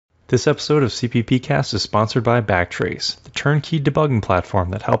This episode of CppCast is sponsored by Backtrace, the turnkey debugging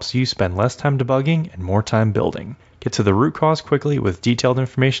platform that helps you spend less time debugging and more time building. Get to the root cause quickly with detailed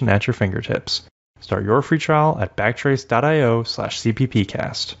information at your fingertips. Start your free trial at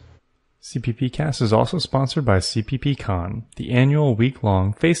backtrace.io/CppCast. CppCast is also sponsored by CppCon, the annual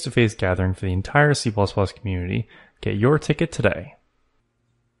week-long face-to-face gathering for the entire C++ community. Get your ticket today.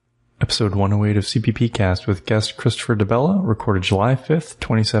 Episode 108 of CppCast with guest Christopher DeBella, recorded July 5th,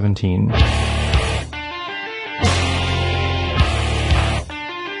 2017.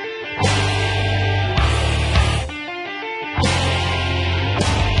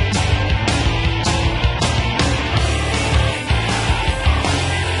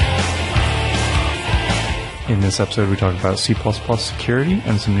 In this episode, we talk about C++ security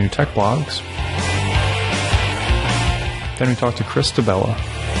and some new tech blogs. Then we talk to Chris DeBella.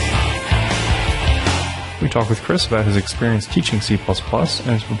 We talk with Chris about his experience teaching C++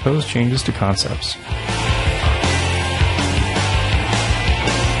 and his proposed changes to concepts.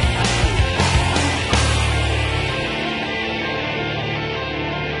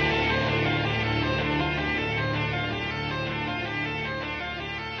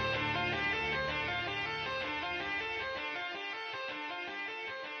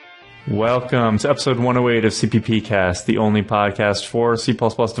 Welcome to episode 108 of CppCast, the only podcast for C++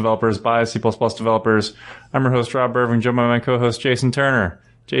 developers by C++ developers. I'm your host, Rob Irving, joined by my co-host, Jason Turner.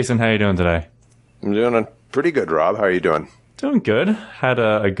 Jason, how are you doing today? I'm doing pretty good, Rob. How are you doing? Doing good. Had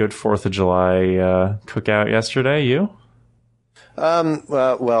a good 4th of July cookout yesterday. You?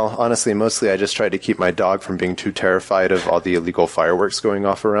 Well, honestly, mostly I just tried to keep my dog from being too terrified of all the illegal fireworks going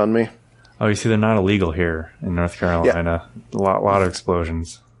off around me. Oh, you see, they're not illegal here in North Carolina. Yeah. A lot of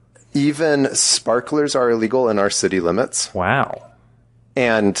explosions. Even sparklers are illegal in our city limits. Wow.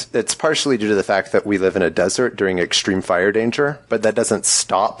 And it's partially due to the fact that we live in a desert during extreme fire danger, but that doesn't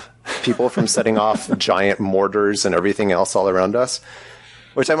stop people from setting off giant mortars and everything else all around us.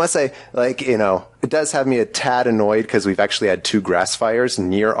 Which I must say, it does have me a tad annoyed because we've actually had 2 grass fires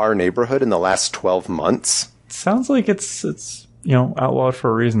near our neighborhood in the last 12 months. Sounds like it's outlawed for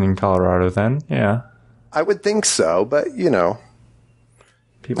a reason in Colorado then, yeah. I would think so, but,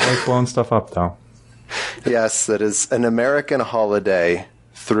 People like blowing stuff up, though. Yes, that is an American holiday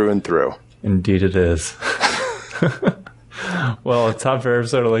through and through. Indeed it is. Well, top fair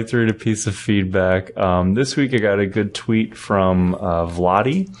episode, I'd like to read a piece of feedback. This week I got a good tweet from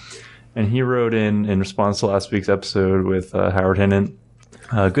Vladi, and he wrote in response to last week's episode with Howard Hinnon.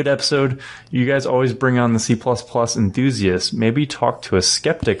 Good episode. You guys always bring on the C++ enthusiasts. Maybe talk to a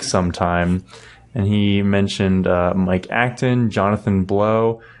skeptic sometime. And he mentioned Mike Acton, Jonathan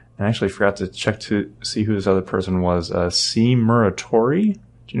Blow, and I actually forgot to check to see who this other person was. C. Muratori? Do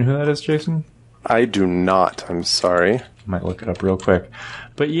you know who that is, Jason? I do not. I'm sorry. I might look it up real quick.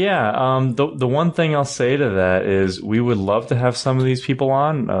 But yeah, the one thing I'll say to that is we would love to have some of these people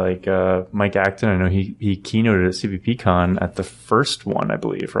on, like Mike Acton. I know he keynoted at CppCon at the first one, I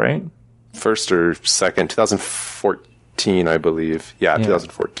believe, right? First or second, 2014, I believe. Yeah,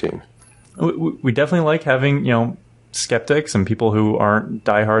 2014. We definitely like having, skeptics and people who aren't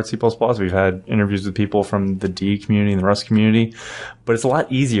diehard C++. We've had interviews with people from the D community and the Rust community, but it's a lot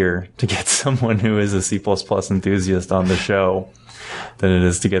easier to get someone who is a C++ enthusiast on the show than it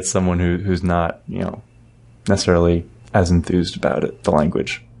is to get someone who's not, necessarily as enthused about it, the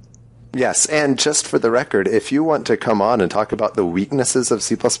language. Yes, and just for the record, if you want to come on and talk about the weaknesses of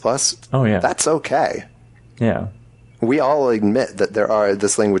C++, oh yeah, that's okay. Yeah. We all admit that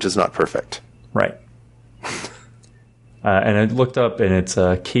this language is not perfect. Right. And I looked up, and it's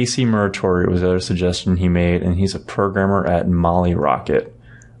Casey Muratori was the other suggestion he made, and he's a programmer at Molly Rocket,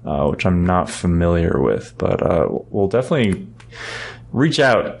 which I'm not familiar with, but we'll definitely reach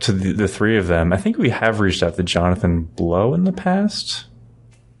out to the 3 of them. I think we have reached out to Jonathan Blow in the past.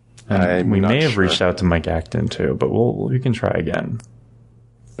 And we may have reached out to Mike Acton, too, but we can try again.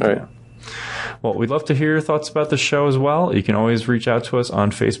 All right. Yeah. Well, we'd love to hear your thoughts about the show as well. You can always reach out to us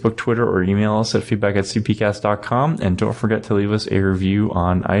on Facebook, Twitter, or email us at feedback@cppcast.com. And don't forget to leave us a review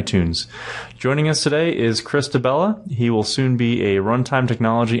on iTunes. Joining us today is Chris DeBella. He will soon be a Runtime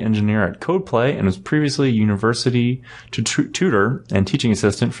Technology Engineer at Codeplay and was previously university tutor and teaching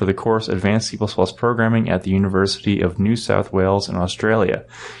assistant for the course Advanced C++ Programming at the University of New South Wales in Australia.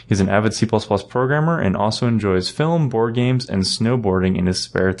 He's an avid C++ programmer and also enjoys film, board games, and snowboarding in his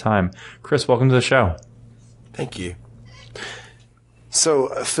spare time. Chris, welcome to the show. Thank you. So,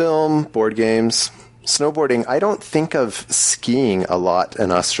 film, board games, snowboarding. I don't think of skiing a lot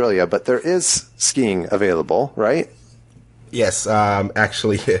in Australia, but there is skiing available, right? Yes,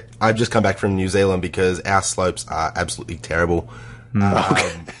 actually, I've just come back from New Zealand because our slopes are absolutely terrible.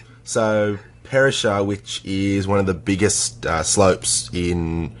 Okay. So Perisher, which is one of the biggest slopes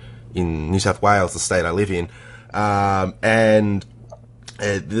in New South Wales, the state I live in, and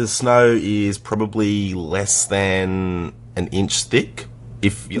the snow is probably less than an inch thick.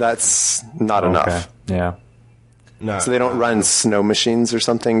 That's not enough. Yeah. No. So they don't run snow machines or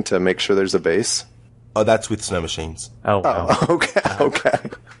something to make sure there's a base? Oh, that's with snow machines. Oh, wow. Okay.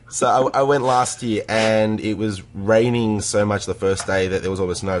 So I went last year, and it was raining so much the first day that there was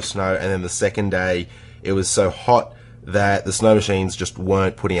almost no snow, and then the second day it was so hot that the snow machines just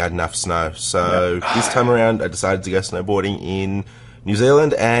weren't putting out enough snow. So this time around, I decided to go snowboarding in New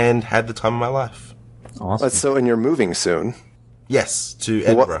Zealand and had the time of my life. Awesome. So, and you're moving soon? Yes, to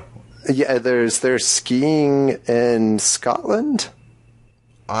Edinburgh. Yeah, there's skiing in Scotland?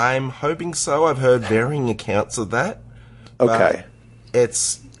 I'm hoping so. I've heard varying accounts of that. Okay.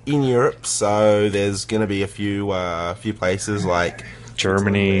 It's in Europe, so there's going to be a few places like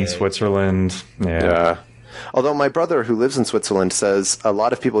Germany, Switzerland. Yeah. Although my brother, who lives in Switzerland, says a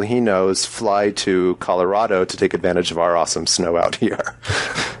lot of people he knows fly to Colorado to take advantage of our awesome snow out here.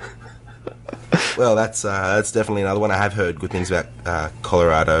 Well, that's definitely another one. I have heard good things about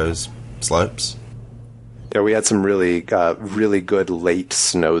Colorado's slopes. Yeah, we had some really good late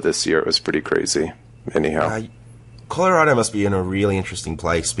snow this year. It was pretty crazy. Anyhow. Colorado must be in a really interesting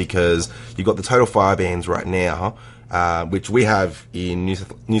place because you've got the total fire bans right now, which we have in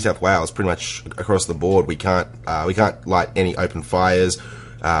New South Wales pretty much across the board. We can't light any open fires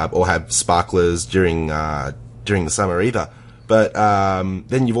or have sparklers during the summer either. But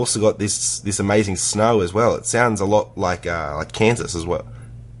then you've also got this amazing snow as well. It sounds a lot like Kansas as well.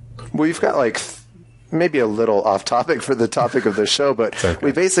 We've got maybe a little off topic for the topic of the show, but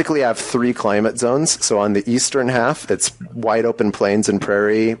we basically have 3 climate zones. So on the eastern half, it's wide open plains and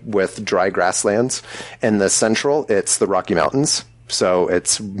prairie with dry grasslands. In the central, it's the Rocky Mountains. So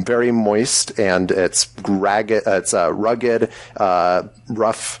it's very moist and it's rugged,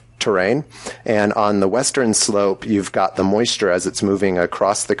 rough terrain. And on the western slope, you've got the moisture as it's moving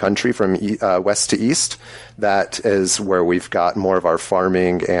across the country from west to east. That is where we've got more of our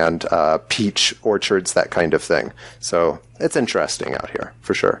farming and peach orchards, that kind of thing. So it's interesting out here,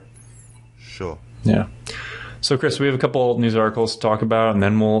 for sure. Sure. Yeah. So, Chris, we have a couple news articles to talk about, and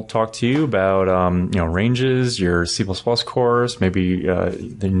then we'll talk to you about ranges, your C++ course, maybe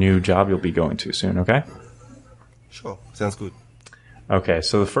the new job you'll be going to soon, okay? Sure. Sounds good. Okay,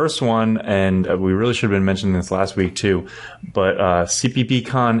 so the first one, and we really should have been mentioning this last week too, but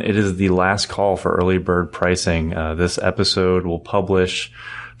CppCon, it is the last call for early bird pricing. This episode will publish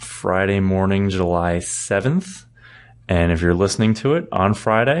Friday morning, July 7th. And if you're listening to it on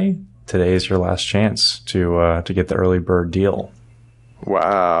Friday, today is your last chance to get the early bird deal.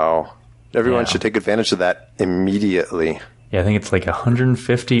 Wow. Everyone should take advantage of that immediately. Yeah, I think it's like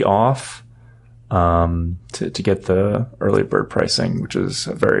 $150 off. To get the early bird pricing, which is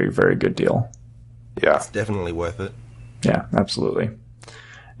a very, very good deal. Yeah. It's definitely worth it. Yeah, absolutely.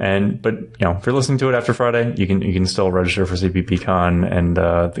 But if you're listening to it after Friday, you can still register for CppCon, and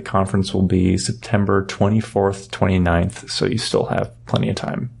the conference will be September 24th, 29th, so you still have plenty of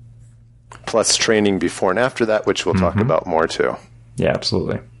time. Plus training before and after that, which we'll talk about more too. Yeah,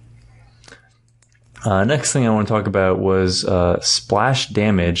 absolutely. Next thing I want to talk about was Splash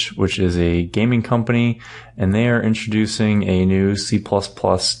Damage, which is a gaming company, and they are introducing a new C++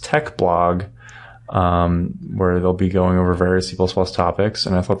 tech blog where they'll be going over various C++ topics.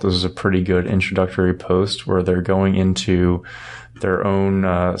 And I thought this was a pretty good introductory post where they're going into their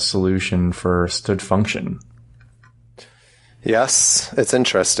own solution for stood function. Yes, it's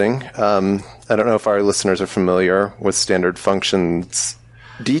interesting. I don't know if our listeners are familiar with standard functions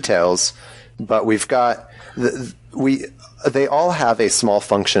details, but we've got they all have a small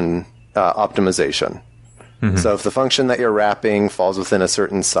function optimization. Mm-hmm. So if the function that you're wrapping falls within a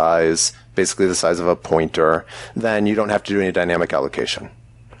certain size, basically the size of a pointer, then you don't have to do any dynamic allocation.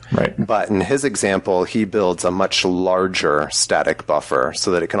 Right. But in his example, he builds a much larger static buffer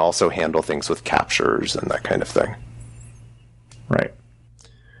so that it can also handle things with captures and that kind of thing. Right.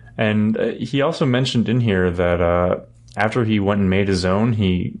 And he also mentioned in here that after he went and made his own,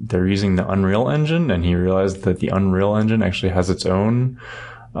 they're using the Unreal Engine, and he realized that the Unreal Engine actually has its own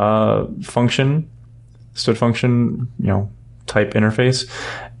stood function, type interface,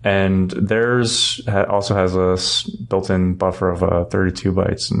 and theirs also has a built-in buffer of 32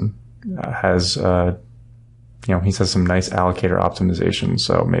 bytes, and has he says some nice allocator optimization.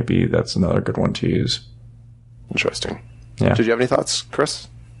 So maybe that's another good one to use. Interesting. Yeah. Did you have any thoughts, Chris?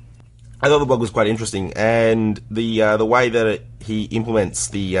 I thought the blog was quite interesting, and the way that he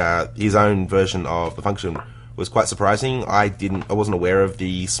implements his own version of the function was quite surprising. I wasn't aware of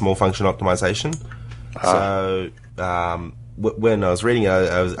the small function optimization. So when I was reading it,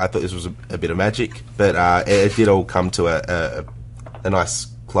 I thought this was a bit of magic, but it did all come to a nice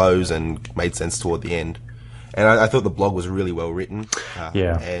close and made sense toward the end. And I thought the blog was really well written.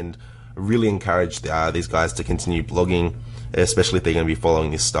 And really encouraged these guys to continue blogging, especially if they're going to be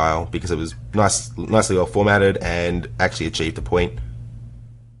following this style, because it was nicely well formatted and actually achieved the point.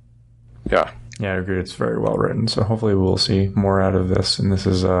 Yeah, I agree. It's very well written. So hopefully we'll see more out of this. And this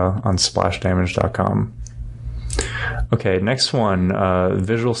is on splashdamage.com. Okay, next one,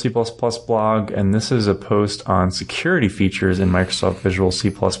 Visual C++ blog. And this is a post on security features in Microsoft Visual C++.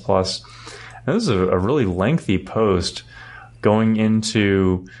 And this is a really lengthy post going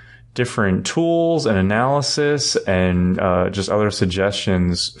into different tools and analysis and just other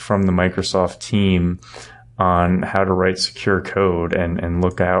suggestions from the Microsoft team on how to write secure code and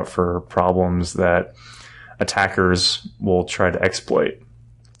look out for problems that attackers will try to exploit.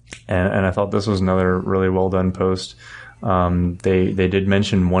 And I thought this was another really well done post. They did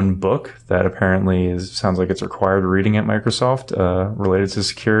mention one book that apparently sounds like it's required reading at Microsoft related to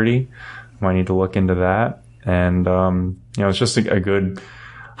security. Might need to look into that. And it's just a good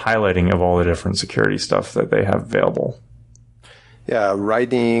highlighting of all the different security stuff that they have available. Yeah,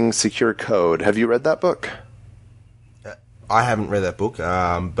 writing secure code. Have you read that book? I haven't read that book,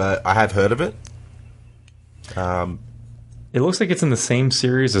 but I have heard of it. It looks like it's in the same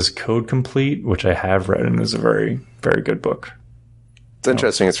series as Code Complete, which I have read and is a very, very good book. It's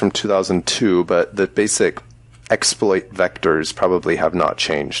interesting. It's from 2002, but the basic exploit vectors probably have not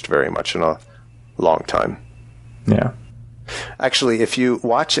changed very much in a long time. Yeah. Actually, if you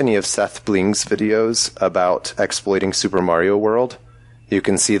watch any of Seth Bling's videos about exploiting Super Mario World, you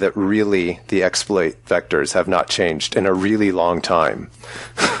can see that really the exploit vectors have not changed in a really long time.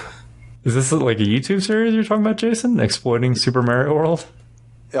 Is this like a YouTube series you're talking about, Jason? Exploiting Super Mario World?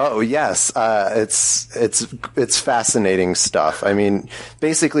 Oh, yes. It's fascinating stuff. I mean,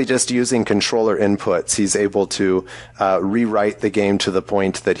 basically just using controller inputs, he's able to rewrite the game to the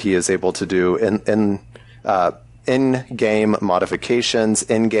point that he is able to do in-game modifications,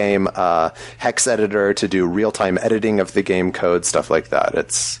 in-game hex editor to do real-time editing of the game code, stuff like that.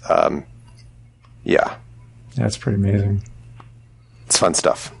 It's, yeah. That's pretty amazing. It's fun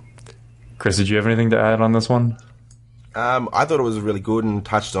stuff. Chris, did you have anything to add on this one? I thought it was really good and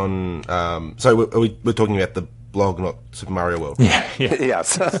touched on... sorry, we're talking about the blog, not Super Mario World. Yeah.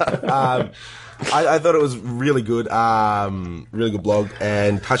 Yes. I thought it was really good blog,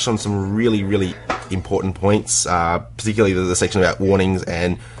 and touched on some really, really important points, particularly the section about warnings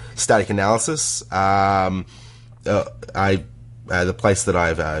and static analysis. The place that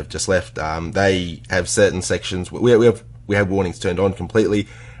I've just left, they have certain sections. We have warnings turned on completely,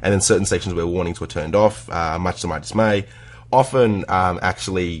 and then certain sections where warnings were turned off, much to my dismay. Often,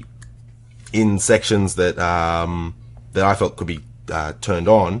 actually, in sections that I felt could be turned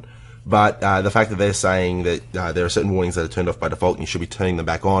on. But the fact that they're saying that there are certain warnings that are turned off by default and you should be turning them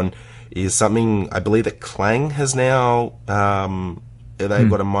back on is something I believe that Clang has now. They've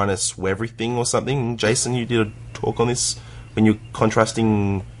got a minus everything or something. Jason, you did a talk on this when you're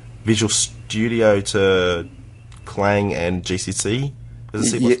contrasting Visual Studio to Clang and GCC.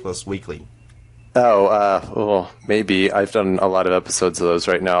 There's a C++ Weekly. Oh, well, maybe. I've done a lot of episodes of those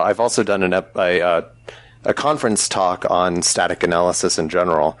right now. I've also done a conference talk on static analysis in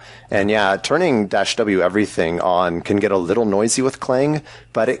general. And yeah, turning -W everything on can get a little noisy with Clang,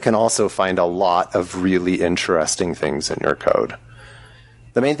 but it can also find a lot of really interesting things in your code.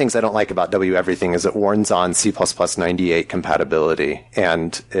 The main things I don't like about W everything is it warns on C++ 98 compatibility.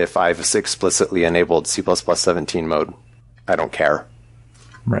 And if I've explicitly enabled C++ 17 mode, I don't care.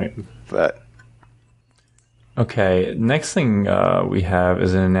 Right. But okay, next thing we have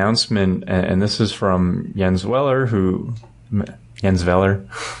is an announcement, and this is from Jens Weller, who runs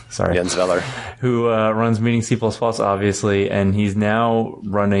Meeting C++, obviously, and he's now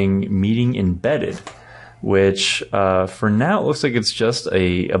running Meeting Embedded, which for now it looks like it's just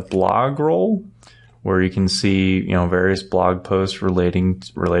a blog role where you can see various blog posts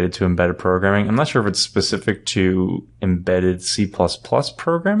related to embedded programming. I'm not sure if it's specific to embedded C++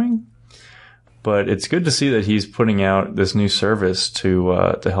 programming, but it's good to see that he's putting out this new service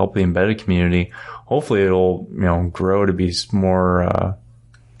to help the embedded community. Hopefully, it'll grow to be more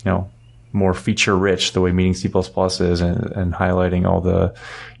more feature rich the way Meeting C++ is, and highlighting all the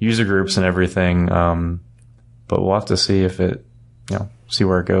user groups and everything. But we'll have to see if it see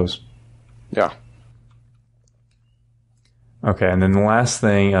where it goes. Yeah. Okay, and then the last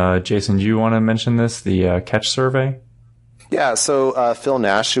thing, Jason, do you want to mention this, the catch survey? Yeah, so Phil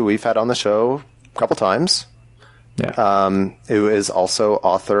Nash, who we've had on the show a couple times, who is also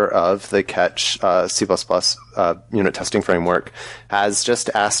author of the Catch C++ unit testing framework, has just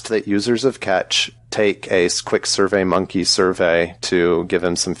asked that users of Catch take a quick SurveyMonkey survey to give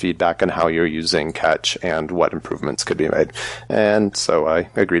him some feedback on how you're using Catch and what improvements could be made. And so I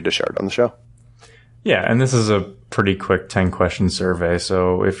agreed to share it on the show. Yeah, and this is a pretty quick 10-question survey.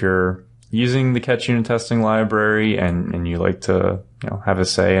 So if you're using the Catch unit testing library and you like to have a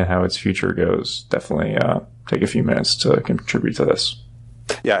say in how its future goes, definitely take a few minutes to contribute to this.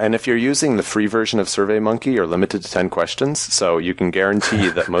 Yeah, and if you're using the free version of SurveyMonkey, you're limited to 10 questions, so you can guarantee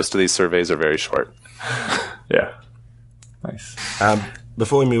that most of these surveys are very short. Yeah. Nice.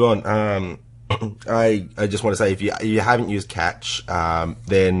 Before we move on, I just want to say, if you haven't used Catch,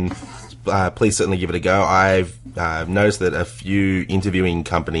 then please certainly give it a go. I've noticed that a few interviewing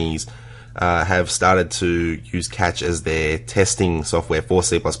companies have started to use Catch as their testing software for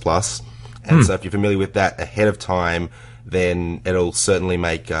C++. And so if you're familiar with that ahead of time, then it'll certainly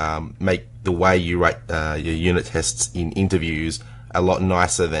make the way you write your unit tests in interviews a lot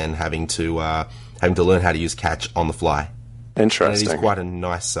nicer than having to learn how to use Catch on the fly. Interesting. And it is quite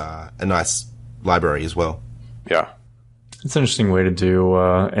a nice library as well. Yeah. It's an interesting way to do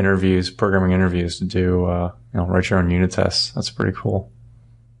interviews, programming interviews, to do write your own unit tests. That's pretty cool.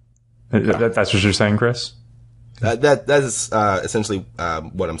 That's what you're saying, Chris? That is essentially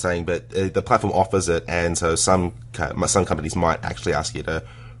what I'm saying, but the platform offers it, and so some companies might actually ask you to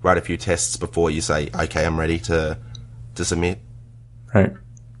write a few tests before you say, okay, I'm ready to submit. Right.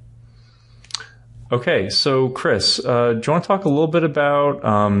 Okay, so Chris, do you want to talk a little bit about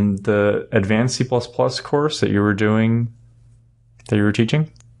the Advanced C++ course that you were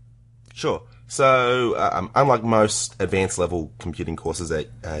teaching? Sure. So, unlike most advanced level computing courses at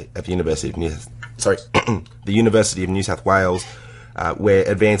the University of the University of New South Wales, where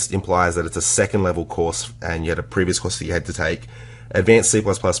advanced implies that it's a second level course and you had a previous course that you had to take, Advanced C++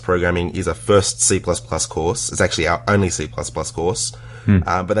 Programming is a first C++ course. It's actually our only C++ course.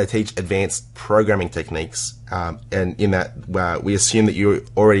 But they teach advanced programming techniques. And in that, we assume that you're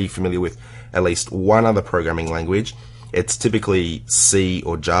already familiar with at least one other programming language. It's typically C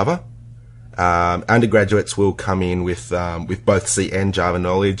or Java. Undergraduates will come in with both C and Java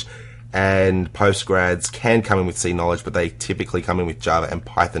knowledge, and postgrads can come in with C knowledge, but they typically come in with Java and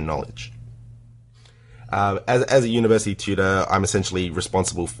Python knowledge. As a university tutor, I'm essentially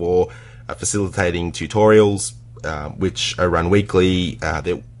responsible for facilitating tutorials, which are run weekly.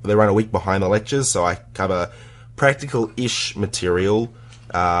 They run a week behind the lectures, so I cover practical-ish material.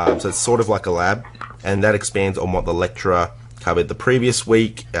 So it's sort of like a lab, and that expands on what the lecturer covered the previous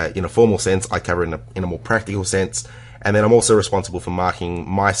week. In a formal sense, I cover it in a more practical sense, and then I'm also responsible for marking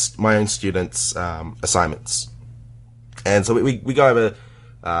my own students' assignments. And so we go over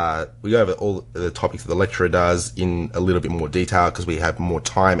all the topics that the lecturer does in a little bit more detail because we have more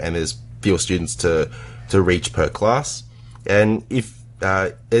time and there's fewer students to reach per class. And if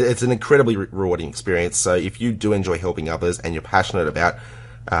it's an incredibly rewarding experience. So if you do enjoy helping others and you're passionate about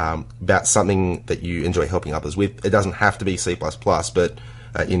something that you enjoy helping others with, it doesn't have to be C++, but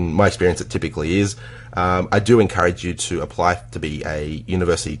in my experience, it typically is. I do encourage you to apply to be a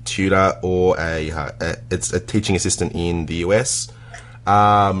university tutor or it's a teaching assistant in the US.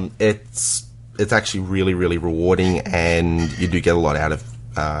 It's actually really, really rewarding, and you do get a lot out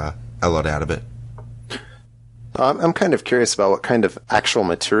of it. I'm kind of curious about what kind of actual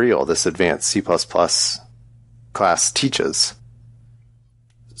material this advanced C++ class teaches.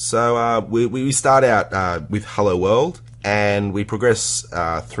 So we start out with Hello World, and we progress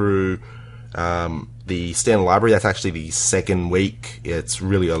through the standard library. That's actually the second week. It's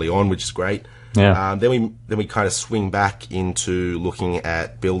really early on, which is great. Yeah. Then we kind of swing back into looking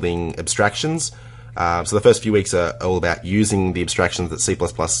at building abstractions. So the first few weeks are all about using the abstractions that C++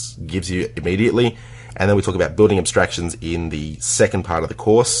 gives you immediately, and then we talk about building abstractions in the second part of the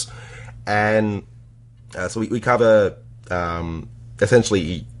course. And so we cover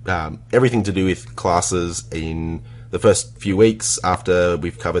essentially everything to do with classes in the first few weeks after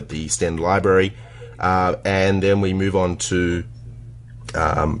we've covered the standard library, and then we move on to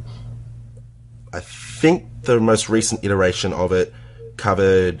I think the most recent iteration of it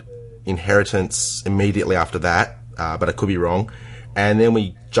covered inheritance immediately after that, but I could be wrong. And then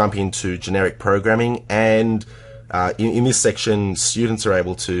we jump into generic programming, and in this section, students are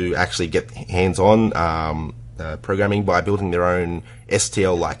able to actually get hands-on programming by building their own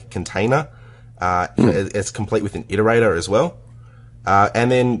STL-like container. It's complete with an iterator as well. And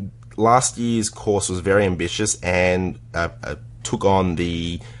then last year's course was very ambitious and took on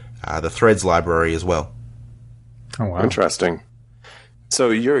the Threads library as well. Oh, wow. Interesting. So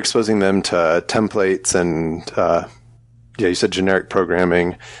you're exposing them to templates and, you said generic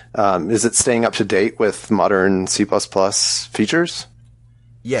programming. Is it staying up to date with modern C++ features?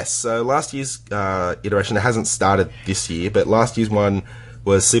 Yes. So last year's iteration hasn't started this year, but last year's one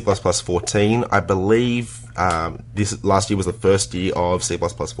was C++ 14. I believe this last year was the first year of C++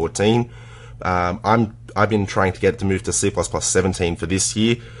 14. I've been trying to get it to move to C++ 17 for this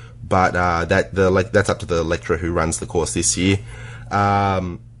year, but that's up to the lecturer who runs the course this year.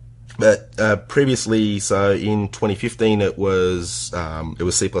 But previously, so in 2015, it was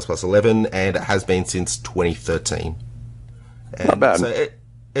C++ 11, and it has been since 2013. And not bad. So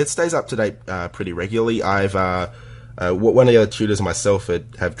it stays up to date pretty regularly. I've one of the other tutors and myself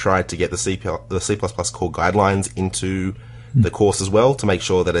have tried to get the C++ core guidelines into the course as well to make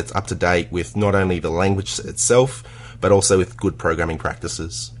sure that it's up to date with not only the language itself, but also with good programming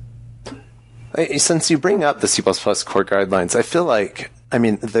practices. Since you bring up the C++ core guidelines, I feel like,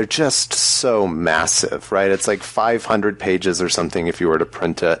 they're just so massive, right? It's like 500 pages or something if you were to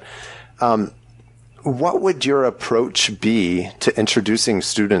print it. What would your approach be to introducing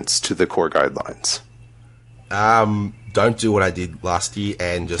students to the core guidelines? Don't do what I did last year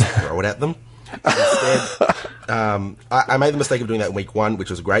and just throw it at them. Instead, I made the mistake of doing that in week 1, which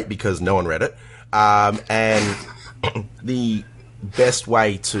was great because no one read it. And the best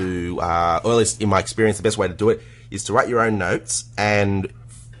way to, or at least in my experience, the best way to do it is to write your own notes and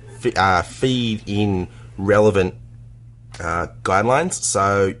feed in relevant guidelines.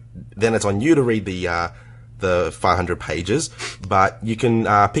 So then it's on you to read the 500 pages, but you can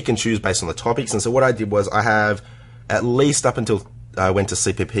pick and choose based on the topics. And so what I did was I have at least up until I went to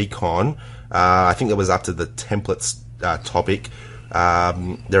CppCon, I think that was up to the templates topic.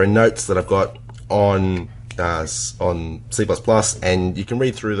 There are notes that I've got on C++, and you can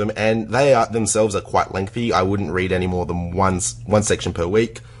read through them, and they themselves are quite lengthy. I wouldn't read any more than one section per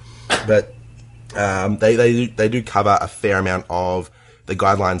week, but they do cover a fair amount of the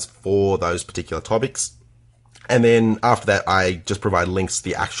guidelines for those particular topics. And then after that, I just provide links to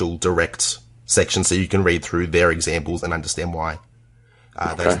the actual direct section so you can read through their examples and understand why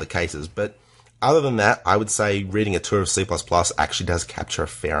those are the cases. But other than that, I would say reading a tour of C++ actually does capture a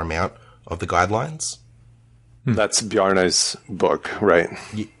fair amount of the guidelines. That's Bjarne's book, right?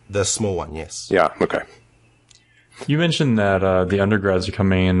 The small one, yes. Yeah, okay. You mentioned that the undergrads are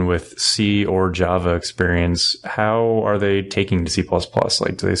coming in with C or Java experience. How are they taking to C++?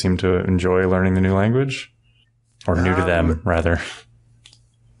 Like, do they seem to enjoy learning the new language? Or new to them, rather?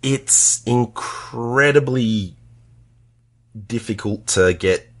 It's incredibly difficult to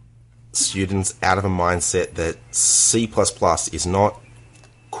get students out of a mindset that C++ is not,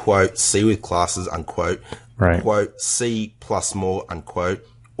 quote, C with classes, unquote, right. Quote, C plus more, unquote,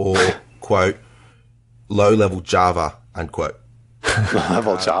 or, quote, low-level Java, unquote.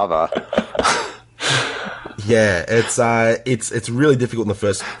 Low-level Java. Yeah, it's really difficult in the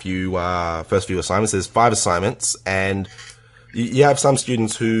first few assignments. There's 5 assignments, and you have some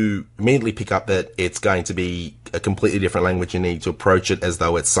students who immediately pick up that it's going to be a completely different language. You need to approach it as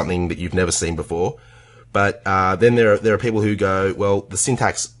though it's something that you've never seen before. But then there are people who go, well, the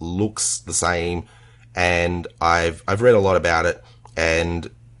syntax looks the same, and I've read a lot about it, and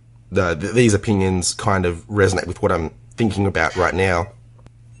these opinions kind of resonate with what I'm thinking about right now.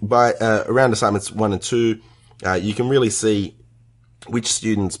 By around assignments 1 and 2, you can really see which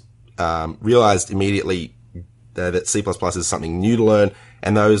students realized immediately that C++ is something new to learn,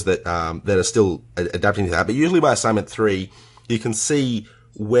 and those that are still adapting to that. But usually by assignment 3, you can see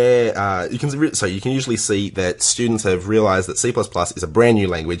where you can usually see that students have realized that C++ is a brand new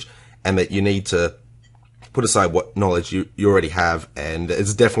language, and that you need to put aside what knowledge you already have, and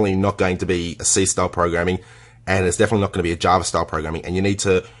it's definitely not going to be a C-style programming, and it's definitely not going to be a Java-style programming, and you need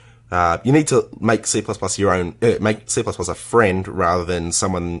to make C++ your own, make C++ a friend rather than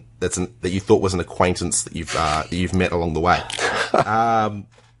someone that you thought was an acquaintance that you've met along the way.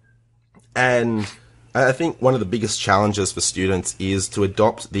 And I think one of the biggest challenges for students is to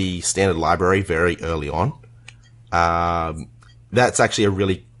adopt the standard library very early on. That's actually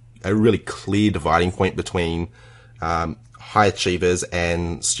a really clear dividing point between high achievers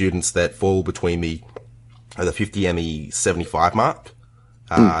and students that fall between the 50 and the 75 mark.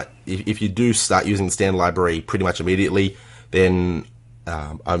 If you do start using the standard library pretty much immediately, then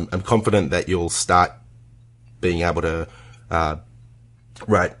I'm confident that you'll start being able to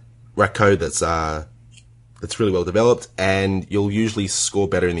write code that's really well developed, and you'll usually score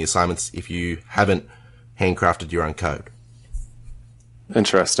better in the assignments if you haven't handcrafted your own code.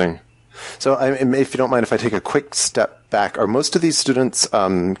 Interesting. So, if you don't mind, if I take a quick step back, are most of these students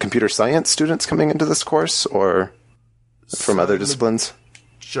computer science students coming into this course, or from other disciplines?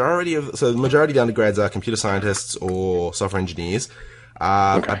 majority of the undergrads are computer scientists or software engineers.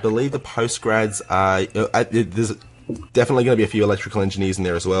 I believe the postgrads are, there's definitely going to be a few electrical engineers in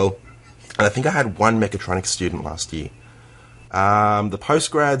there as well. And I think I had one mechatronics student last year. The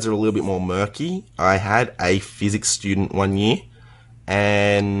postgrads are a little bit more murky. I had a physics student one year,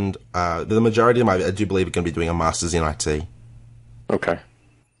 and the majority of them, I do believe, are going to be doing a master's in IT. Okay.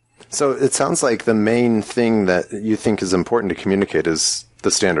 So it sounds like the main thing that you think is important to communicate is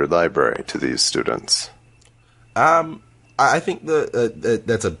the standard library to these students. I think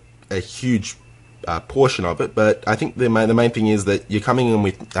that's a huge portion of it, but I think the main thing is that you're coming in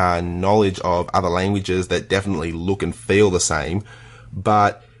with knowledge of other languages that definitely look and feel the same,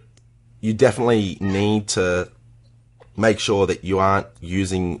 but you definitely need to make sure that you aren't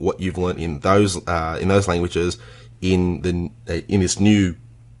using what you've learned in those languages in this new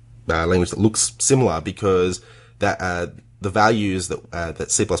language that looks similar, because the values that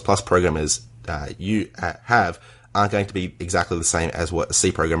C++ programmers have aren't going to be exactly the same as what a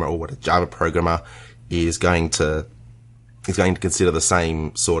C programmer or what a Java programmer is going to consider the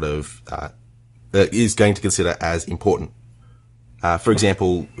same sort of is going to consider as important. For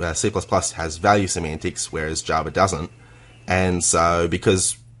example, C++ has value semantics, whereas Java doesn't, and so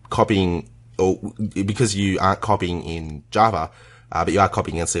because you aren't copying in Java, but you are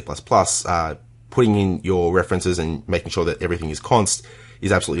copying in C++, putting in your references and making sure that everything is const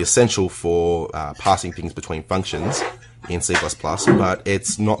is absolutely essential for passing things between functions in C++, but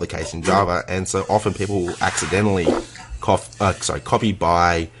it's not the case in Java, and so often people will accidentally copy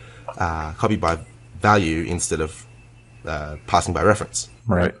by value instead of passing by reference.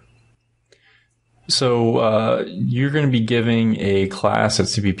 Right. So you're going to be giving a class at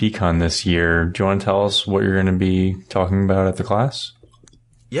CppCon this year. Do you want to tell us what you're going to be talking about at the class?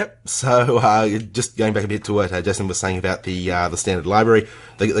 Yep. So, just going back a bit to what Justin was saying about the standard library,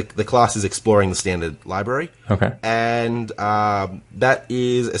 the class is exploring the standard library. Okay. And, that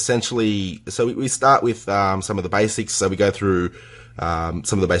is essentially, so we start with, some of the basics. So we go through, some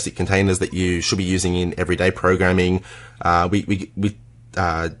of the basic containers that you should be using in everyday programming. We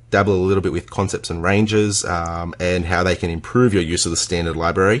dabble a little bit with concepts and ranges, and how they can improve your use of the standard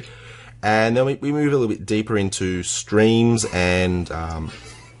library. And then we move a little bit deeper into streams and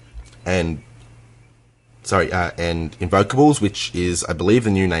invocables, which is, I believe,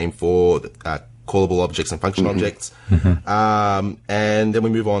 the new name for callable objects and function objects. Mm-hmm. And then we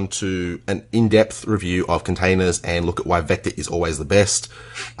move on to an in-depth review of containers and look at why vector is always the best.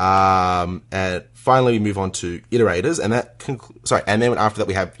 And finally, we move on to iterators, and and then after that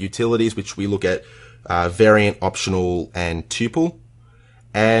we have utilities, which we look at variant, optional, and tuple.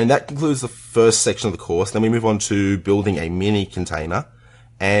 And that concludes the first section of the course. Then we move on to building a mini container.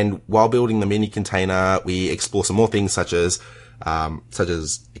 And while building the mini container, we explore some more things such as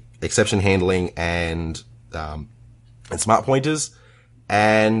exception handling and smart pointers.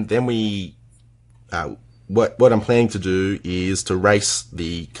 And then what I'm planning to do is to race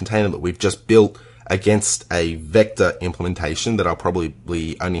the container that we've just built against a vector implementation that I'll probably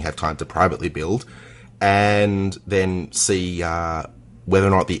only have time to privately build, and then see whether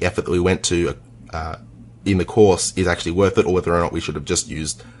or not the effort that we went to in the course is actually worth it, or whether or not we should have just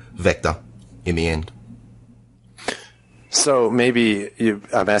used vector in the end. So maybe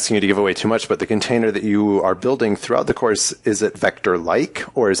I'm asking you to give away too much, but the container that you are building throughout the course, is it vector-like,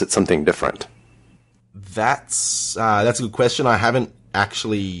 or is it something different? That's a good question. I haven't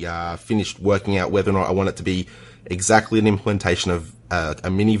actually finished working out whether or not I want it to be exactly an implementation of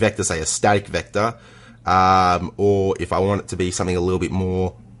a mini vector, say a static vector, or if I want it to be something a little bit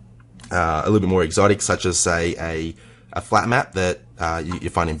more exotic, such as say a flat map that you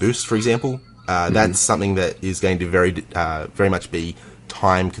find in Boost, for example. That's something that is going to very much be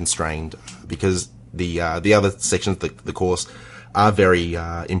time constrained, because the other sections of the course are very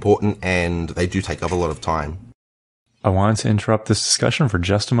important, and they do take up a lot of time. I wanted to interrupt this discussion for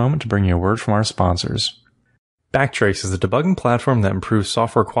just a moment to bring you a word from our sponsors. Backtrace is a debugging platform that improves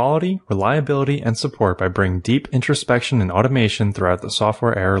software quality, reliability, and support by bringing deep introspection and automation throughout the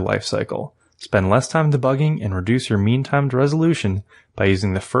software error lifecycle. Spend less time debugging and reduce your mean time to resolution by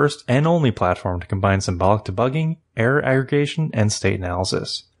using the first and only platform to combine symbolic debugging, error aggregation, and state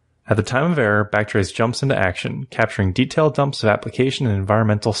analysis. At the time of error, Backtrace jumps into action, capturing detailed dumps of application and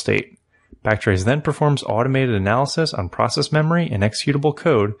environmental state. Backtrace then performs automated analysis on process memory and executable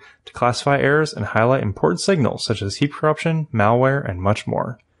code to classify errors and highlight important signals such as heap corruption, malware, and much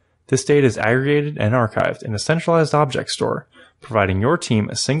more. This data is aggregated and archived in a centralized object store, providing your team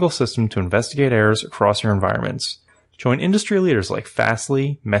a single system to investigate errors across your environments. Join industry leaders like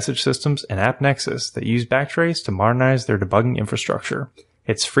Fastly, Message Systems, and AppNexus that use Backtrace to modernize their debugging infrastructure.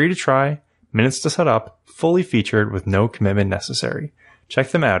 It's free to try, minutes to set up, fully featured with no commitment necessary.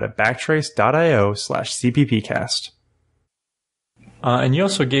 Check them out at backtrace.io/CppCast. And you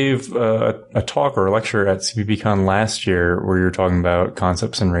also gave a talk or a lecture at CppCon last year where you were talking about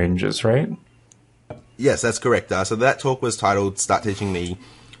concepts and ranges, right? Yes, that's correct. So that talk was titled "Start Teaching the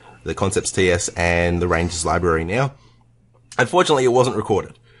Concepts TS and the Ranges Library Now." Unfortunately, it wasn't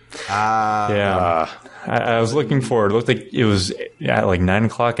recorded. I was looking for it. It looked like it was at like 9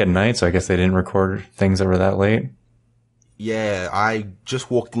 o'clock at night, so I guess they didn't record things that were that late. Yeah, I just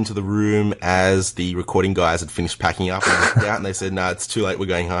walked into the room as the recording guys had finished packing up and walked out, and they said, "No, it's too late. We're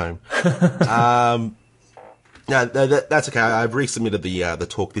going home." No, that's okay. I've resubmitted the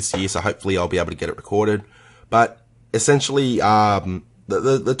talk this year, so hopefully I'll be able to get it recorded. But essentially,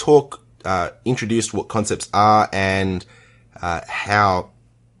 the talk introduced what concepts are and how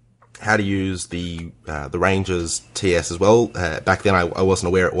to use the Ranges TS as well. Back then, I wasn't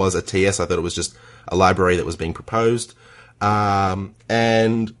aware it was a TS. I thought it was just a library that was being proposed.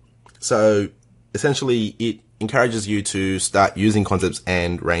 And so essentially it encourages you to start using concepts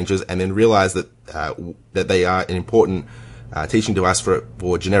and ranges and then realize that they are an important teaching device for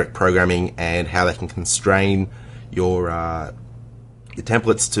generic programming and how they can constrain your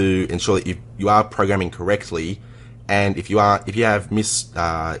templates to ensure that you are programming correctly. And if you've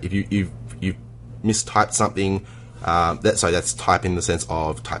mistyped something, that's type in the sense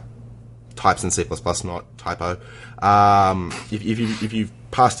of types in C++, not typo. If you've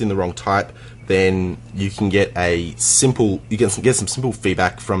passed in the wrong type, then you can get some simple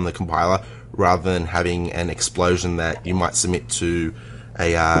feedback from the compiler rather than having an explosion that you might submit to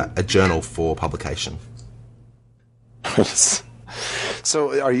a journal for publication.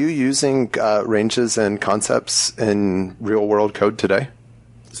 So are you using ranges and concepts in real-world code today?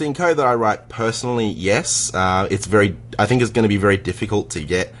 So in code that I write personally, yes. I think it's going to be very difficult to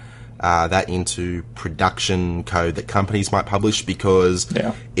get that into production code that companies might publish because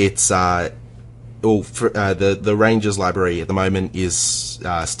it's the Ranges library at the moment is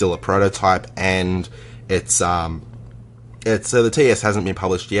still a prototype, and so the TS hasn't been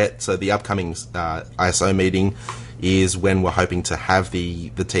published yet. So the upcoming ISO meeting is when we're hoping to have the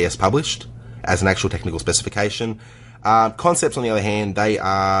TS published as an actual technical specification. Concepts, on the other hand, they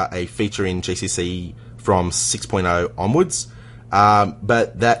are a feature in GCC from 6.0 onwards.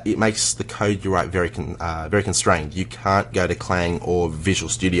 But it makes the code you write very constrained. You can't go to Clang or Visual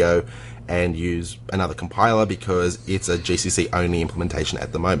Studio and use another compiler because it's a GCC only implementation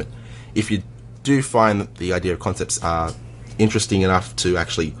at the moment. If you do find that the idea of concepts are interesting enough to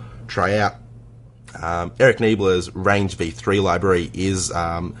actually try out, Eric Niebler's Range v3 library is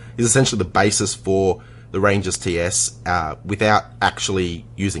essentially the basis for the Ranges TS without actually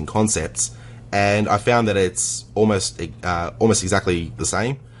using concepts. And I found that it's almost exactly the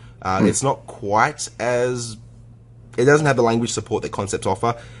same. It's not quite it doesn't have the language support that concepts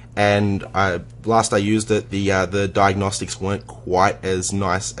offer. And last I used it, the diagnostics weren't quite as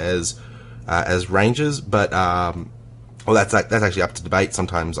nice as Ranges. But that's actually up to debate.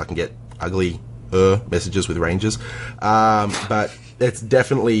 Sometimes I can get ugly messages with Ranges. But it's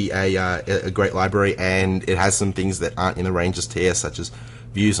definitely a great library, and it has some things that aren't in the Ranges TS, such as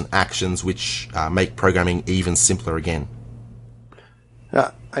views and actions, which make programming even simpler again.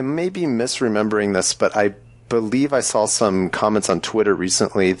 I may be misremembering this, but I believe I saw some comments on Twitter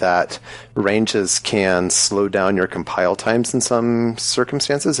recently that ranges can slow down your compile times in some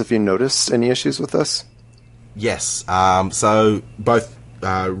circumstances. Have you noticed any issues with this? Yes. So both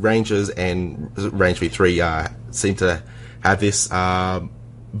ranges and Range v3 seem to have this,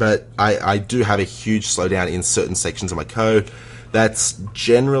 but I do have a huge slowdown in certain sections of my code. That's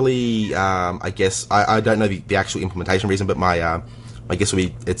generally, I guess, I don't know the actual implementation reason, but my guess would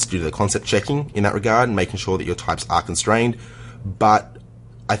be it's due to the concept checking in that regard and making sure that your types are constrained. But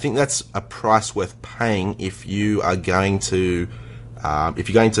I think that's a price worth paying if you are going to, if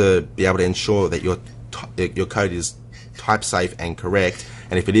you're going to be able to ensure that your code is type safe and correct.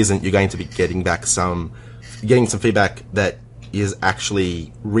 And if it isn't, you're going to be getting some feedback that is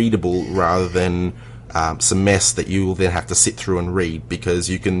actually readable rather than some mess that you will then have to sit through and read, because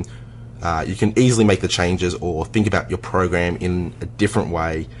you can easily make the changes or think about your program in a different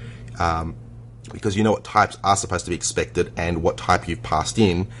way, because you know what types are supposed to be expected and what type you've passed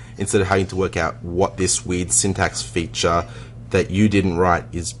in, instead of having to work out what this weird syntax feature that you didn't write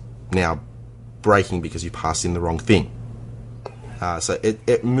is now breaking because you passed in the wrong thing. So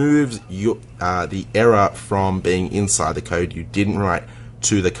it moves the error from being inside the code you didn't write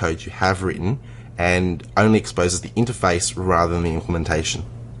to the code you have written, and only exposes the interface rather than the implementation.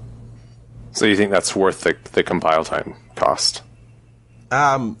 So you think that's worth the compile time cost?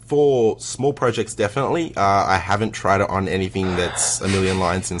 For small projects, definitely. I haven't tried it on anything that's 1 million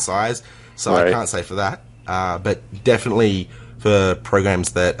lines in size, so Right. I can't say for that. But definitely for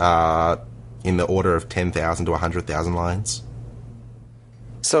programs that are in the order of 10,000 to 100,000 lines.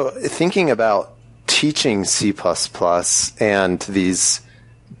 So thinking about teaching C++ and these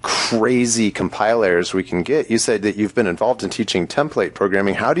crazy compilers we can get, you said that you've been involved in teaching template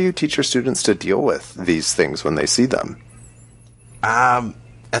programming. How do you teach your students to deal with these things when they see them?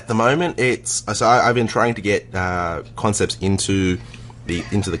 At the moment, I've been trying to get concepts into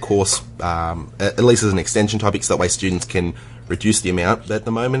the course, at least as an extension topic, so that way students can reduce the amount. But at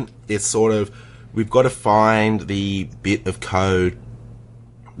the moment, it's sort of, we've got to find the bit of code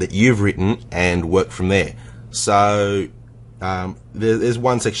that you've written and work from there. So there's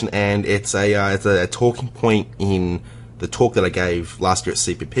one section, and it's a talking point in the talk that I gave last year at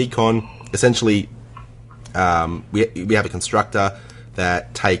CppCon. Essentially, we have a constructor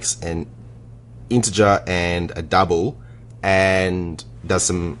that takes an integer and a double and does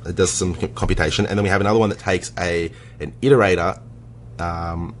some computation, and then we have another one that takes an iterator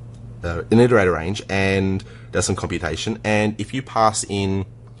range and does some computation. And if you pass in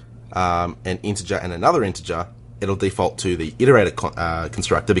an integer and another integer, it'll default to the iterator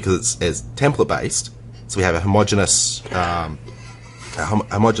constructor because it's template based. So we have a homogeneous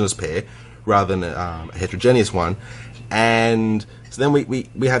pair rather than a heterogeneous one. And so then we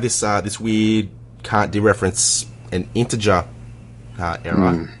have this weird can't dereference an integer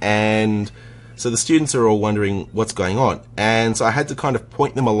error, and so the students are all wondering what's going on. And so I had to kind of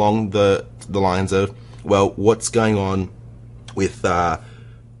point them along the lines of, well, what's going on with the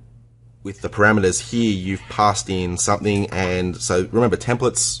parameters here? You've passed in something, and so remember,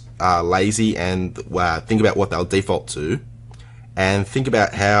 templates are lazy, and think about what they'll default to, and think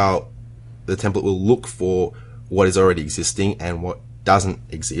about how the template will look for what is already existing and what doesn't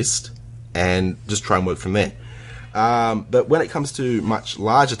exist, and just try and work from there. But when it comes to much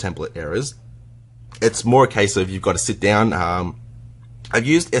larger template errors, it's more a case of you've got to sit down. I've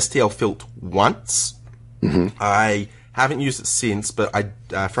used STL-Filt once. I haven't used it since, but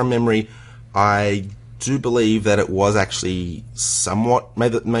from memory, I do believe that it was actually somewhat,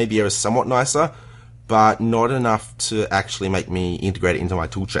 maybe it was somewhat nicer, but not enough to actually make me integrate it into my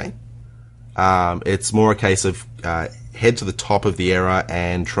toolchain. It's more a case of head to the top of the error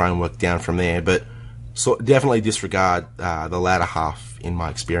and try and work down from there, but definitely disregard the latter half in my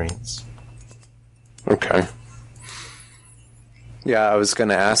experience. Okay. Yeah, I was going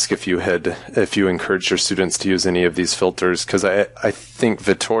to ask if you encouraged your students to use any of these filters, because I think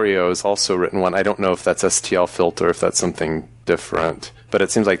Vittorio has also written one. I don't know if that's STL-Filt or if that's something different, but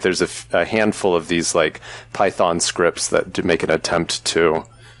it seems like there's a handful of these like Python scripts that do make an attempt to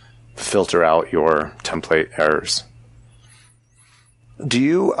filter out your template errors. Do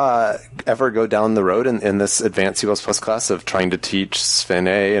you ever go down the road in this advanced C++ class of trying to teach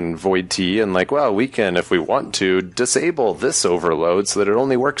SVN-A and void T and like, well, we can, if we want to, disable this overload so that it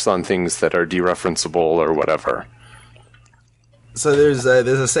only works on things that are dereferenceable or whatever? So there's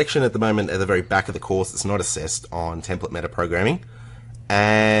a section at the moment at the very back of the course that's not assessed on template metaprogramming,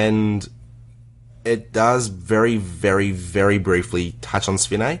 and it does very, very, very briefly touch on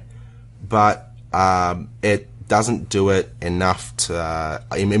SVN-A, but it doesn't do it enough to,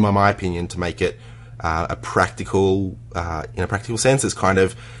 in my opinion, to make it a practical, in a practical sense. It's kind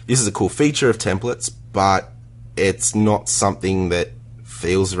of, this is a cool feature of templates, but it's not something that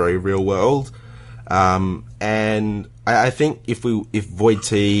feels very real world. And I think if void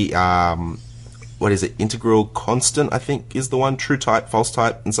T, what is it, integral constant, I think is the one, true type, false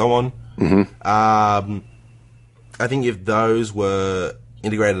type, and so on. I think if those were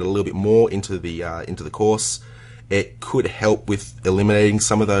integrated a little bit more into the course, it could help with eliminating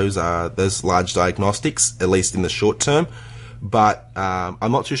some of those large diagnostics, at least in the short term. But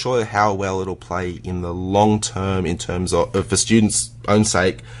I'm not too sure how well it'll play in the long term in terms of, for students' own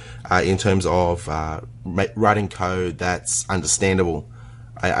sake, in terms of writing code that's understandable.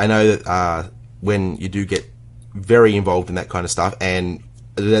 I know that when you do get very involved in that kind of stuff, and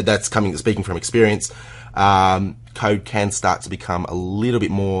that's speaking from experience, code can start to become a little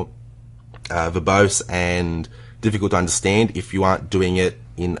bit more verbose and difficult to understand if you aren't doing it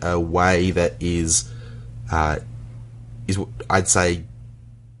in a way that is I'd say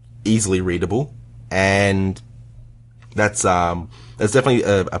easily readable, and that's definitely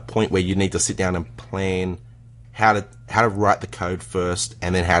a point where you need to sit down and plan how to write the code first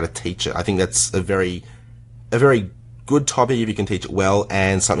and then how to teach it. I think that's a very good topic if you can teach it well,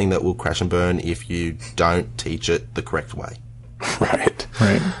 and something that will crash and burn if you don't teach it the correct way. Right.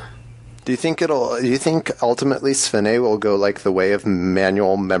 Do you think ultimately Svene will go like the way of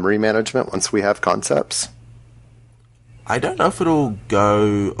manual memory management once we have concepts? I don't know if it'll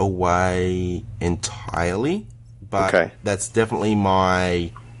go away entirely, but that's definitely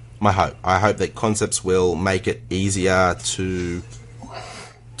my hope. I hope that concepts will make it easier to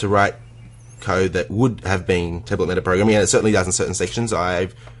write code that would have been template metaprogramming, and it certainly does in certain sections. I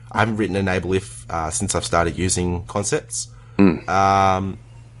haven't written enable if since I've started using concepts. I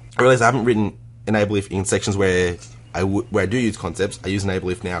realize I haven't written enable if in sections where I do use concepts. I use enable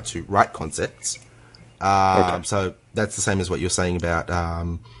if now to write concepts. So that's the same as what you're saying about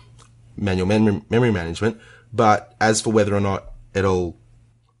manual memory management. But as for whether or not it'll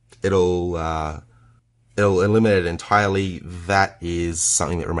eliminate it entirely, that is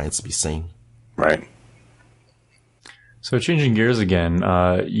something that remains to be seen. Right. So changing gears again,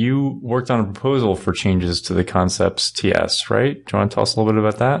 you worked on a proposal for changes to the concepts TS, right? Do you want to tell us a little bit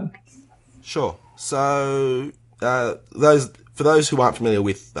about that? Sure. So for those who aren't familiar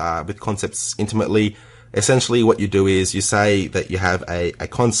with concepts intimately, essentially what you do is you say that you have a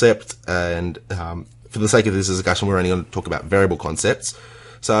concept, and for the sake of this discussion, we're only going to talk about variable concepts.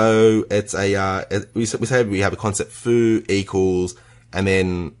 So it's we say we have a concept foo equals, and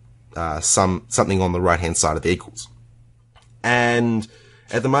then something on the right hand side of the equals. And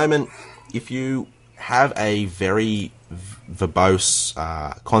at the moment, if you have a very verbose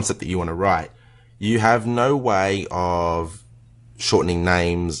concept that you want to write, you have no way of shortening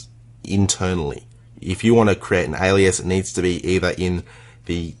names internally. If you want to create an alias, it needs to be either in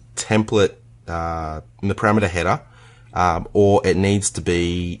the template, in the parameter header, or it needs to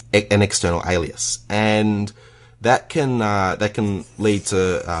be an external alias. And that can lead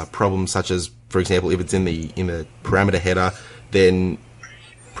to problems such as, for example, if it's in the parameter header, then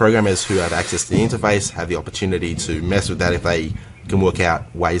programmers who have access to the interface have the opportunity to mess with that if they can work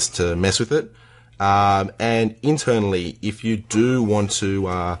out ways to mess with it. And internally, if you do want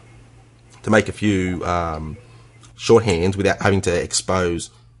to make a few shorthands without having to expose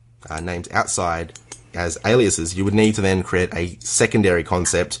names outside as aliases, you would need to then create a secondary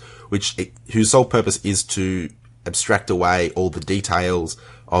concept whose sole purpose is to abstract away all the details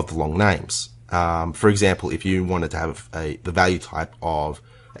of the long names. For example, if you wanted to have the value type of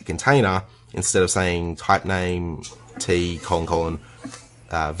a container, instead of saying type name t :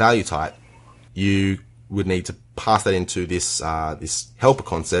 value type, you would need to pass that into this helper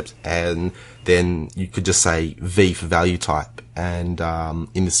concept, and then you could just say v for value type. And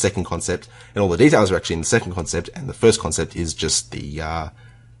in the second concept, and all the details are actually in the second concept, and the first concept is just the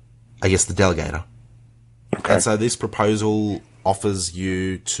delegator. Okay. And so this proposal offers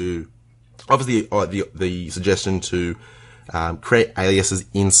the suggestion to create aliases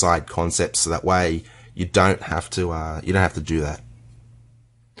inside concepts, so that way you don't have to do that.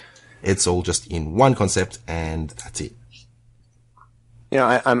 It's all just in one concept, and that's it. You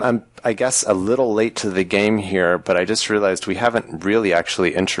know, I'm I guess a little late to the game here, but I just realized we haven't really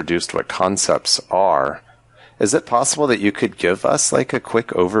actually introduced what concepts are. Is it possible that you could give us like a quick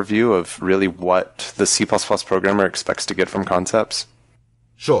overview of really what the C++ programmer expects to get from concepts?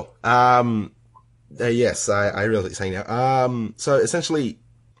 Sure. Yes, I realize what you're saying now. So essentially,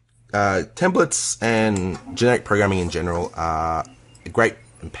 templates and generic programming in general are a great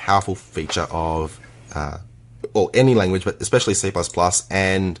and powerful feature of any language, but especially C++.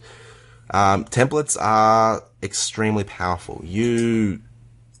 And templates are extremely powerful. You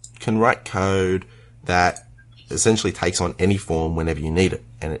can write code that essentially takes on any form whenever you need it,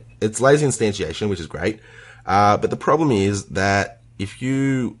 and it's lazy instantiation, which is great. But the problem is that if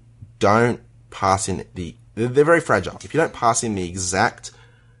you don't pass in they're very fragile. If you don't pass in the exact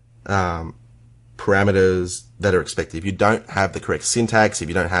parameters that are expected, if you don't have the correct syntax, if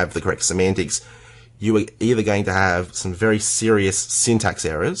you don't have the correct semantics, you are either going to have some very serious syntax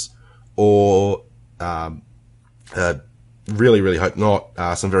errors, or really, really hope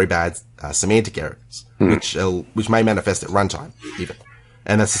not, some very bad semantic errors, which may manifest at runtime even.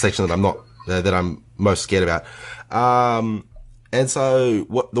 And that's the section that I'm most scared about. And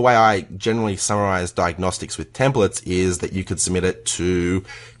so the way I generally summarize diagnostics with templates is that you could submit it to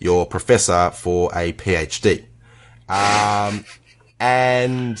your professor for a PhD.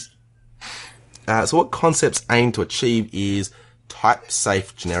 So what concepts aim to achieve is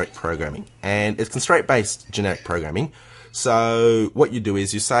type-safe generic programming, and it's constraint-based generic programming. So what you do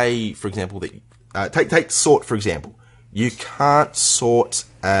is you say, for example, that take sort, for example. You can't sort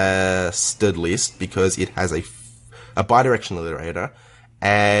a std list because it has a bidirectional iterator,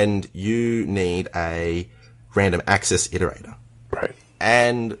 and you need a random access iterator. Right.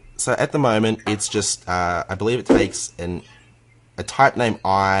 And so at the moment, it's just, I believe it takes a type name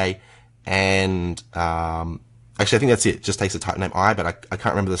I and actually I think that's it. It just takes a type name I, but I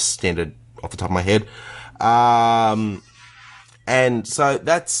can't remember the standard off the top of my head. And so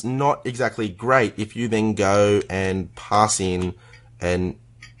that's not exactly great if you then go and pass in a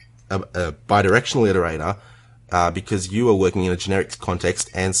bidirectional iterator, because you are working in a generic context,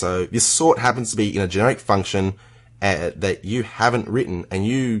 and so this sort happens to be in a generic function that you haven't written, and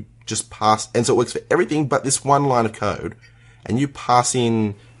you just pass, and so it works for everything but this one line of code, and you pass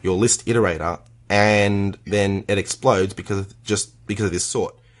in your list iterator, and then it explodes because of this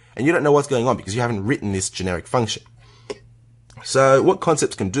sort. And you don't know what's going on because you haven't written this generic function. So what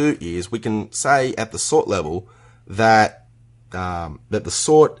concepts can do is we can say at the sort level that the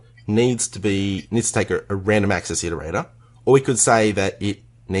sort needs to take a random access iterator, or we could say that it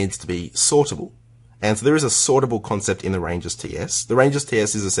needs to be sortable. And so there is a sortable concept in the ranges TS. The ranges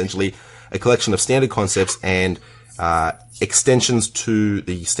TS is essentially a collection of standard concepts and extensions to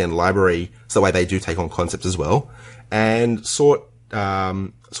the standard library, so the way they do take on concepts as well. And sort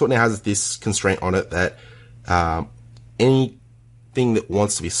now has this constraint on it that anything that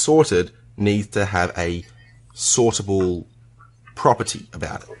wants to be sorted needs to have a sortable property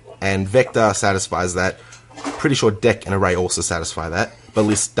about it. And vector satisfies that. Pretty sure dec and array also satisfy that, but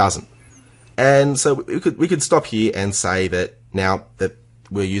list doesn't. And so we could stop here and say that now that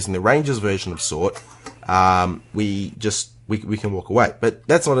we're using the ranges version of sort, we can walk away. But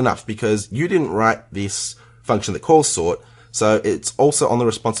that's not enough, because you didn't write this function that calls sort, so it's also on the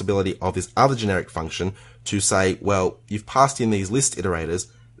responsibility of this other generic function to say, well, you've passed in these list iterators,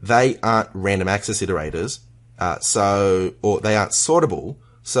 they aren't random access iterators, or they aren't sortable,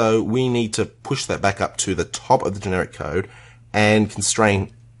 so we need to push that back up to the top of the generic code and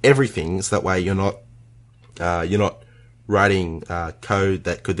constrain everything, so that way you're not writing code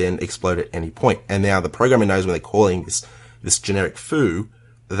that could then explode at any point. And now the programmer knows when they're calling this generic foo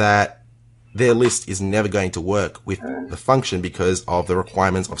that their list is never going to work with the function because of the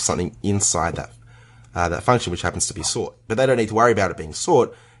requirements of something inside that function, which happens to be sort. But they don't need to worry about it being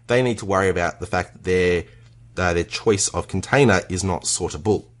sort. They need to worry about the fact that their choice of container is not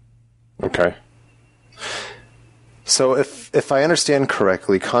sortable. Okay. So if I understand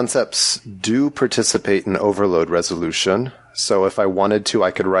correctly, concepts do participate in overload resolution. So if I wanted to,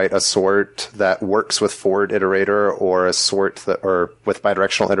 I could write a sort that works with forward iterator, or a sort or with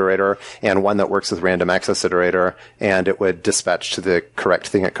bidirectional iterator, and one that works with random access iterator, and it would dispatch to the correct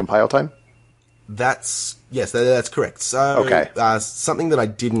thing at compile time? That's correct. So, okay. Something that I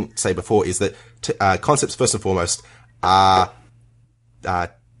didn't say before is that concepts, first and foremost, are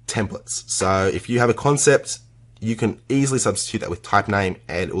templates. So if you have a concept, you can easily substitute that with type name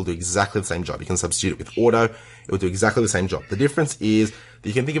and it will do exactly the same job. You can substitute it with auto, it will do exactly the same job. The difference is that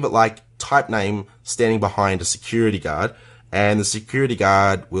you can think of it like type name standing behind a security guard, and the security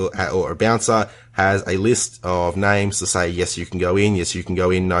guard or a bouncer has a list of names to say, yes, you can go in, yes, you can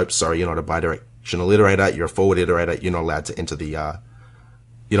go in, nope, sorry, you're not a bidirectional iterator, you're a forward iterator, you're not allowed to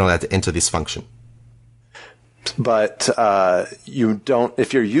enter this function. But you don't,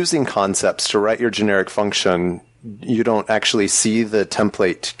 if you're using concepts to write your generic function, you don't actually see the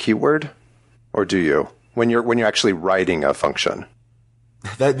template keyword, or do you? When you're actually writing a function?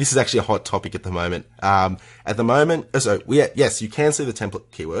 This is actually a hot topic at the moment. At the moment, yes, you can see the template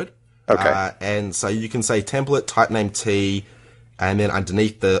keyword. Okay. And so you can say template, type name T, and then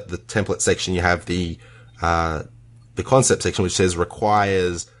underneath the template section, you have the concept section, which says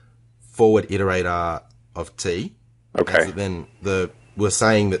requires forward iterator of T. Okay. So then we're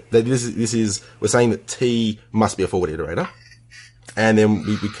saying that we're saying that T must be a forward iterator, and then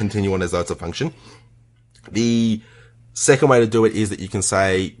we continue on as though it's a function. The second way to do it is that you can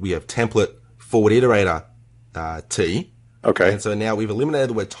say we have template forward iterator T. Okay. And so now we've eliminated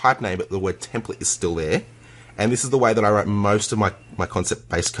the word type name, but the word template is still there. And this is the way that I write most of my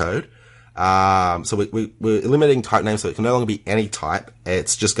concept-based code. So we're eliminating type name, so it can no longer be any type.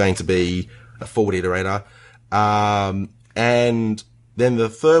 It's just going to be a forward iterator. And then the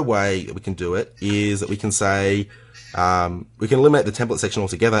third way that we can do it is that we can say, we can eliminate the template section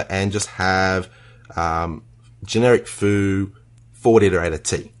altogether and just have, generic foo forward iterator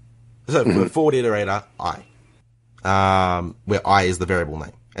T. So for forward iterator I, where I is the variable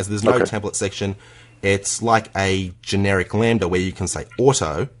name. And so there's no template section. It's like a generic lambda where you can say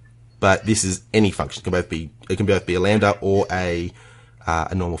auto, but this is any function. It can both be a lambda or a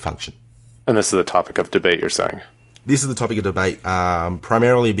normal function. And this is the topic of debate, you're saying? This is the topic of debate,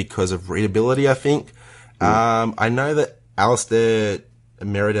 primarily because of readability, I think. I know that Alistair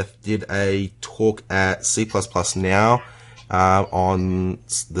Meredith did a talk at C++ Now, on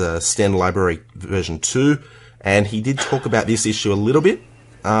the standard library version 2, and he did talk about this issue a little bit.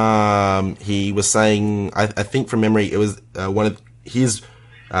 He was saying, I think from memory, it was one of his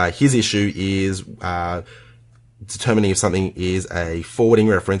issue is determining if something is a forwarding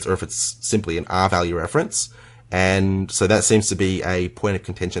reference or if it's simply an R value reference. And so that seems to be a point of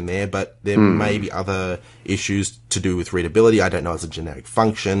contention there, but there may be other issues to do with readability. I don't know. It's a generic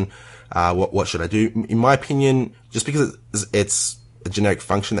function. What should I do? In my opinion, just because it's a generic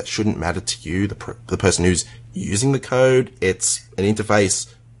function, that shouldn't matter to you, the person who's using the code. It's an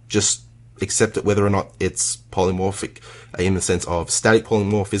interface. Just accept it whether or not it's polymorphic in the sense of static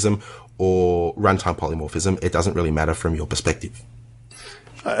polymorphism or runtime polymorphism. It doesn't really matter from your perspective.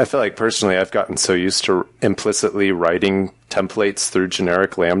 I feel like personally I've gotten so used to implicitly writing templates through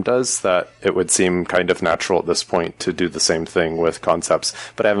generic lambdas that it would seem kind of natural at this point to do the same thing with concepts,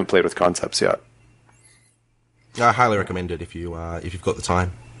 but I haven't played with concepts yet. I highly recommend it if you've got the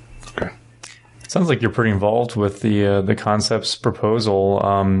time. Okay. Sounds like you're pretty involved with the concepts proposal.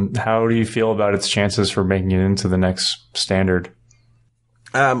 How do you feel about its chances for making it into the next standard?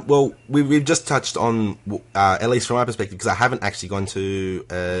 Well, we've just touched on, at least from my perspective, because I haven't actually gone to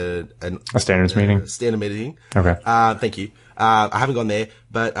a standards meeting. Standard meeting. Okay. Thank you. I haven't gone there,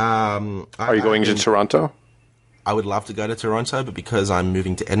 but are you going to Toronto? I would love to go to Toronto, but because I'm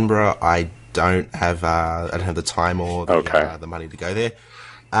moving to Edinburgh, I don't have the time or the money to go there.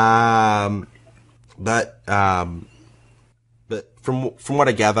 But from what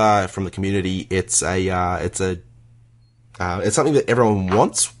I gather from the community, it's something that everyone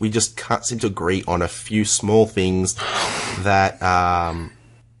wants. We just can't seem to agree on a few small things that are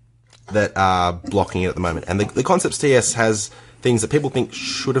blocking it at the moment. And the Concepts TS has things that people think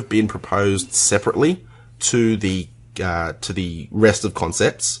should have been proposed separately to the rest of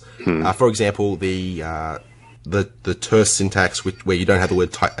Concepts. For example, the terse syntax, where you don't have the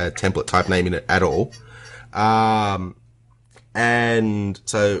word template type name in it at all. And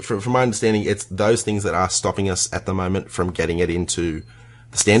so from my understanding, it's those things that are stopping us at the moment from getting it into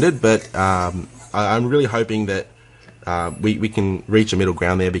the standard. But I'm really hoping that we can reach a middle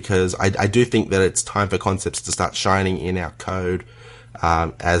ground there, because I do think that it's time for Concepts to start shining in our code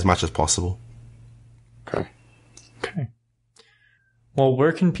as much as possible. Okay. Well,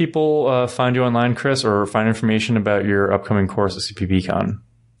 where can people find you online, Chris, or find information about your upcoming course at CppCon?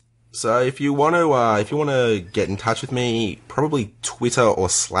 So if you want to get in touch with me, probably Twitter or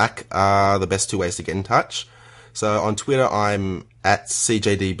Slack are the best two ways to get in touch. So on Twitter, I'm at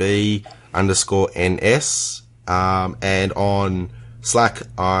CJDB_NS, and on Slack,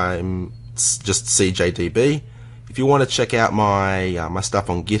 I'm just CJDB. If you want to check out my stuff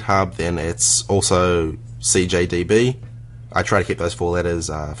on GitHub, then it's also CJDB. I try to keep those 4 letters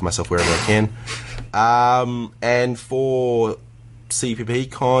for myself wherever I can. And for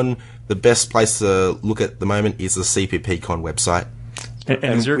CppCon, the best place to look at the moment is the CppCon website.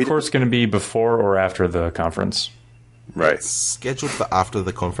 And is your course going to be before or after the conference? Right. It's scheduled for after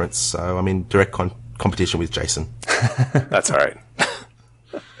the conference, so I'm in direct competition with Jason. That's all right.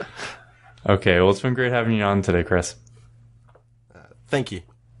 Okay, well, it's been great having you on today, Chris. Thank you.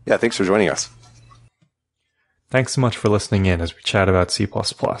 Yeah, thanks for joining us. Thanks so much for listening in as we chat about C++.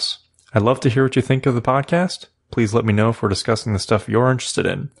 I'd love to hear what you think of the podcast. Please let me know if we're discussing the stuff you're interested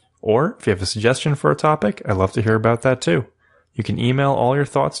in. Or if you have a suggestion for a topic, I'd love to hear about that too. You can email all your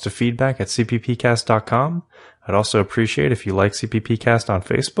thoughts to feedback@cppcast.com. I'd also appreciate if you like CppCast on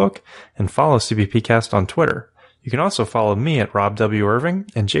Facebook and follow CppCast on Twitter. You can also follow me at Rob W. Irving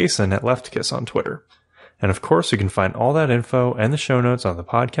and Jason at LeftKiss on Twitter. And of course, you can find all that info and the show notes on the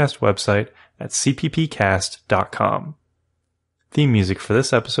podcast website at cppcast.com. Theme music for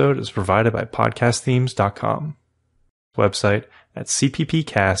this episode is provided by podcastthemes.com. Website at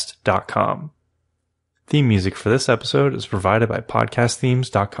cppcast.com. Theme music for this episode is provided by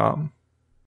podcastthemes.com.